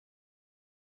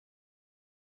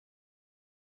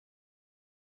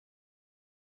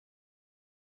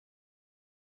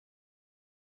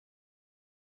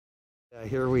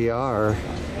Here we are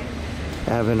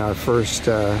having our first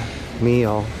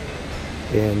meal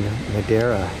in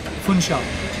Madeira. Funchal.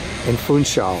 In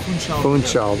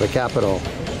Funchal, the capital.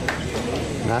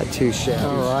 Not too shabby.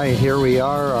 All right, here we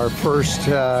are, our first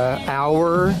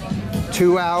hour,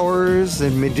 2 hours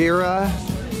in Madeira,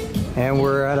 and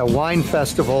we're at a wine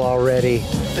festival already.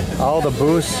 All the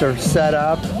booths are set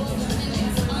up.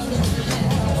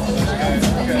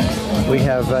 We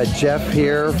have Jeff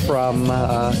here from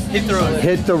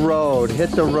Hit the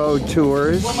Road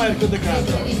Tours,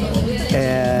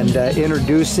 and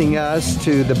introducing us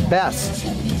to the best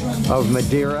of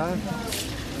Madeira.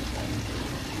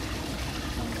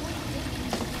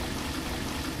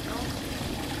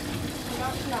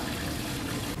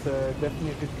 It's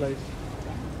definitely a good place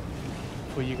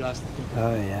for you guys to think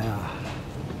about. Oh yeah,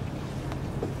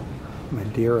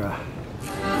 Madeira.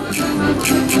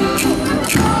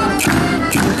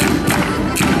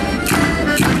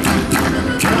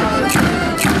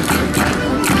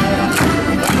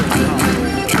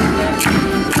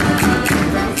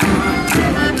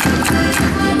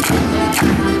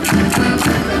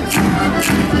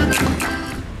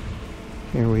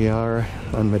 Here we are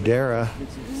on Madeira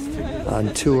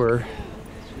on tour,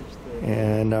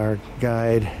 and our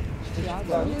guide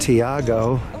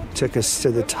Tiago took us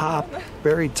to the top,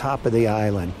 very top of the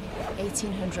island.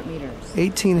 1,800 meters.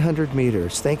 1,800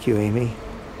 meters. Thank you, Amy.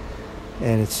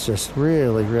 And it's just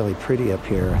really, really pretty up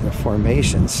here. The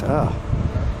formations, oh,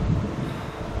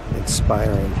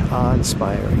 inspiring,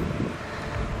 awe-inspiring.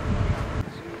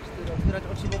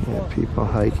 Yeah, people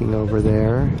hiking over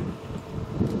there.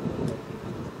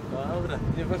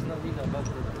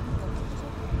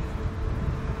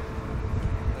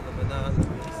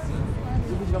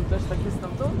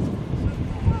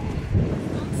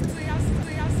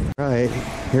 Right,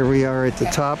 here we are at the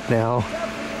top now,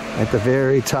 at the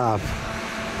very top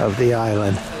of the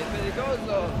island.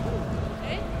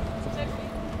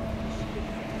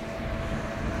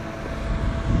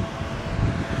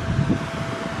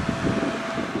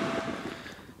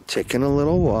 Taking a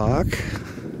little walk,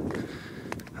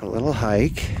 a little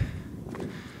hike.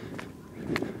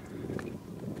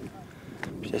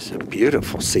 Just a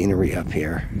beautiful scenery up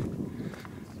here.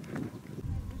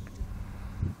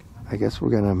 I guess we're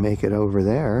gonna make it over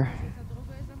there.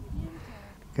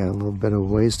 Got a little bit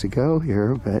of ways to go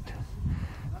here, but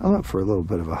I'm up for a little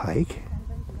bit of a hike.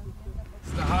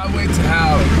 It's the highway to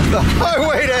hell. The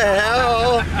highway to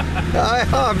hell?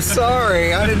 I'm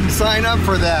sorry, I didn't sign up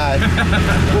for that.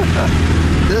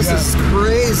 This is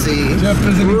crazy.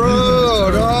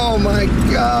 Road, oh my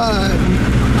God.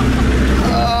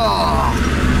 Oh.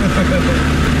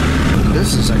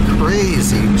 This is a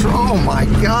crazy, oh my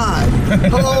God.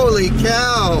 Holy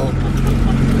cow.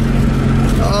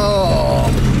 Oh.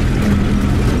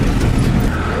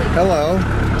 Hello.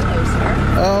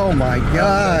 Oh my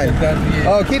God.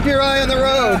 Oh, keep your eye on the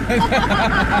road.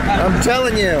 I'm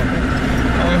telling you.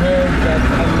 I heard that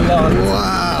a lot.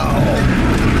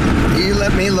 Wow. You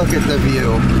let me look at the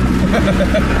view.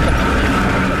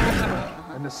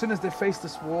 And as soon as they face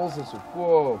these walls, it's like,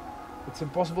 whoa. It's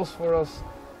impossible for us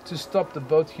to stop the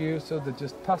boat here, so they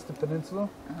just passed the peninsula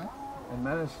and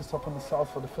managed to stop on the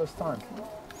south for the first time.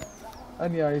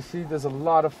 And yeah, you see there's a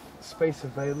lot of space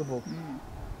available.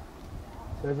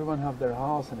 So everyone have their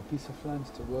house and a piece of land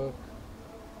to work.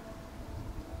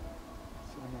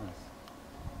 So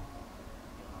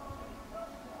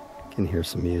nice. Can hear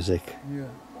some music. Yeah.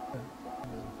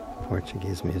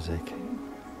 Portuguese music.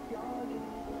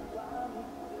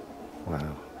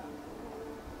 Wow.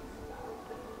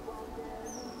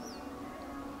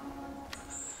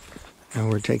 And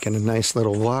we're taking a nice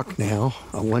little walk now,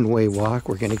 a one-way walk.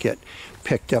 We're going to get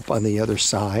picked up on the other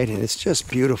side, and it's just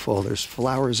beautiful. There's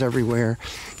flowers everywhere,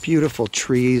 beautiful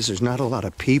trees. There's not a lot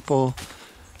of people.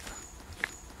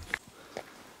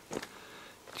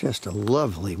 Just a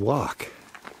lovely walk.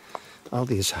 All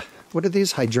these, what are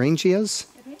these, hydrangeas?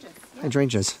 Hydrangeas. Yeah.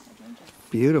 Hydrangeas.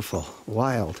 Beautiful,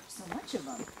 wild. So much of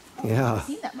them. Yeah. I haven't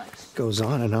seen that much. Goes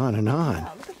on and on and on.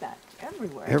 Wow, look at that.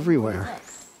 Everywhere. Everywhere.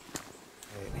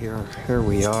 Here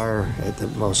we are at the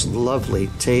most lovely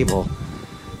table.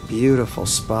 Beautiful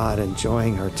spot,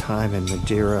 enjoying our time in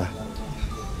Madeira.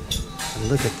 And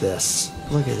look at this.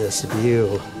 Look at this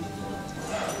view.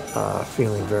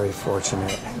 Feeling very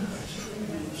fortunate.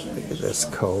 Look at this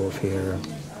cove here.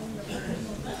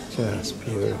 Just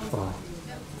beautiful.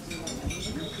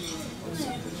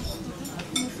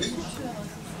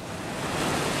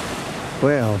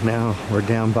 Well, now we're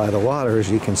down by the water, as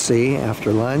you can see,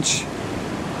 after lunch.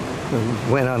 We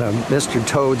went on a Mr.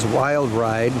 Toad's Wild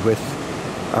Ride with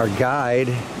our guide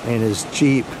in his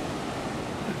Jeep.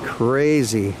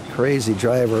 crazy, crazy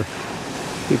driver.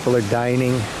 People are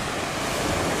dining.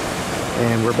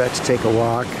 And we're about to take a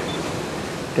walk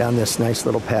down this nice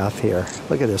little path here.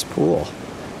 Look at this pool.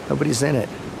 Nobody's in it.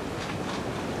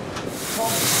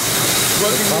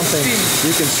 Pumping.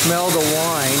 You can smell the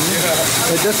wine.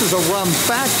 Yeah. This is a rum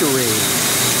factory.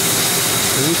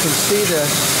 And you can see the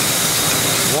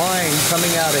wine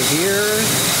coming out of here.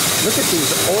 Look at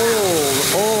these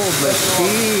old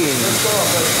machines.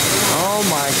 Oh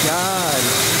my God.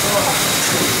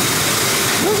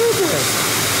 Look at this.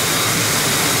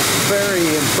 Very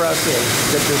impressive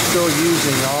that they're still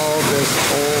using all this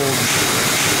old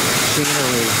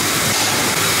machinery.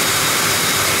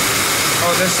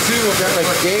 Oh, there's two of them.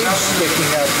 Got a gauge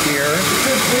sticking up here.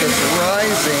 It's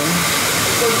rising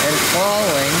and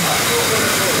falling,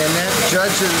 and that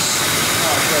judges,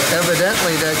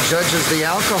 evidently that judges the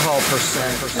alcohol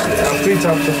percent. Three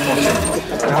types of punch.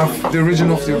 I have the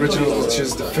original of the original, which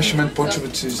is the fisherman punch,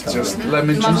 which is just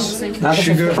lemon juice,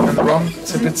 sugar, and rum.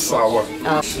 It's a bit sour.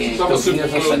 That's from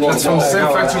the same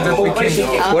factory that we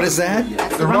came. What is that?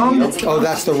 The rum? Oh,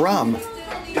 that's the rum.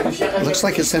 It looks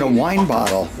like it's in a wine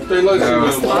bottle. Yeah.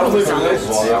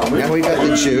 Now we got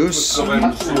the juice. Get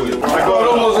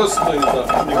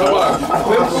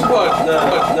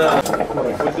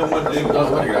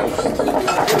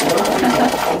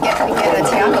a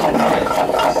Tiago.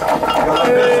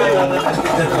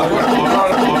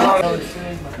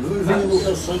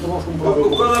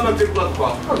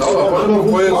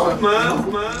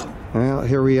 Well,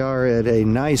 here we are at a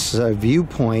nice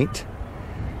viewpoint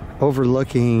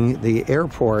overlooking the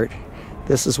airport.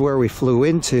 This is where we flew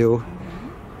into,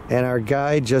 and our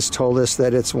guide just told us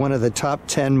that it's one of the top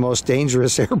 10 most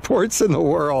dangerous airports in the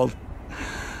world.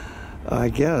 I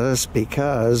guess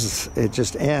because it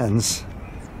just ends.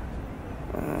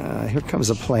 Here comes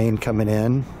a plane coming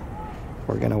in.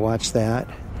 We're gonna watch that.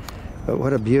 But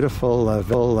what a beautiful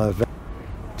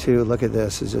too. Look at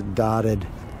this. It's just dotted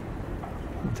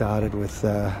with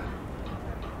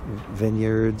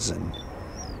vineyards, and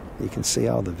you can see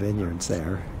all the vineyards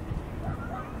there.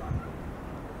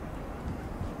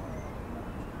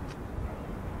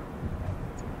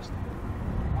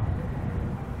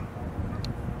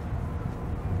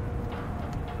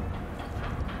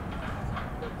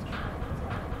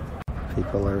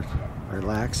 People are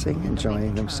relaxing,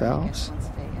 enjoying themselves.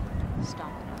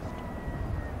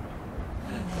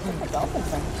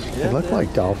 They look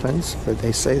like dolphins, but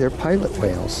they say they're pilot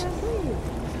whales.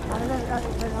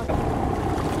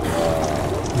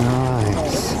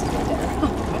 Nice.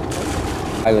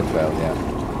 Pilot whale, yeah.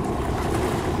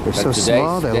 They're so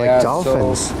small, they're like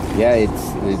dolphins. Yeah,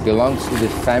 it belongs to the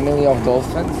family of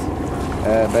dolphins,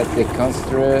 but they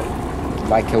consider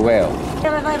like a whale.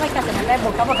 Ela vai cá, ela é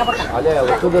boca. Olha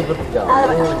ela, toda vertical.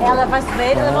 Ela vai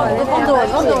subir,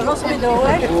 vão subir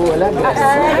dois. Ela é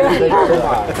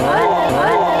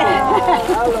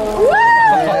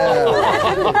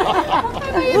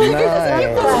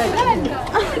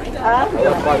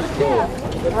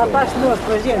Ela apaixonou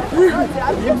com a gente.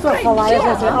 Começou a falar, a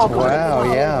gente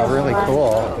Wow, yeah, really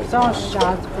cool. são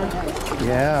chatos.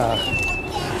 Yeah.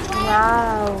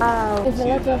 Wow. There's a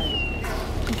lot of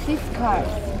these cars.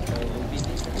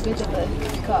 Beautiful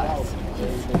cars.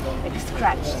 Like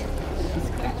scratched.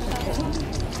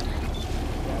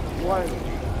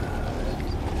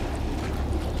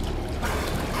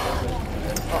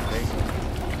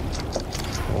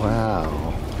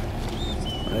 Wow.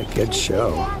 What a good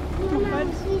show.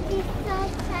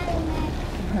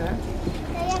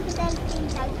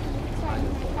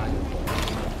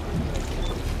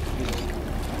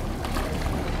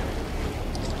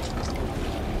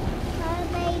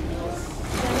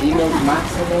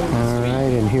 All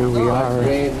right, and here we are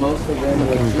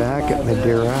looking back at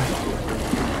Madeira.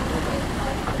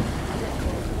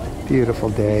 Beautiful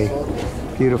day,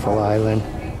 beautiful island.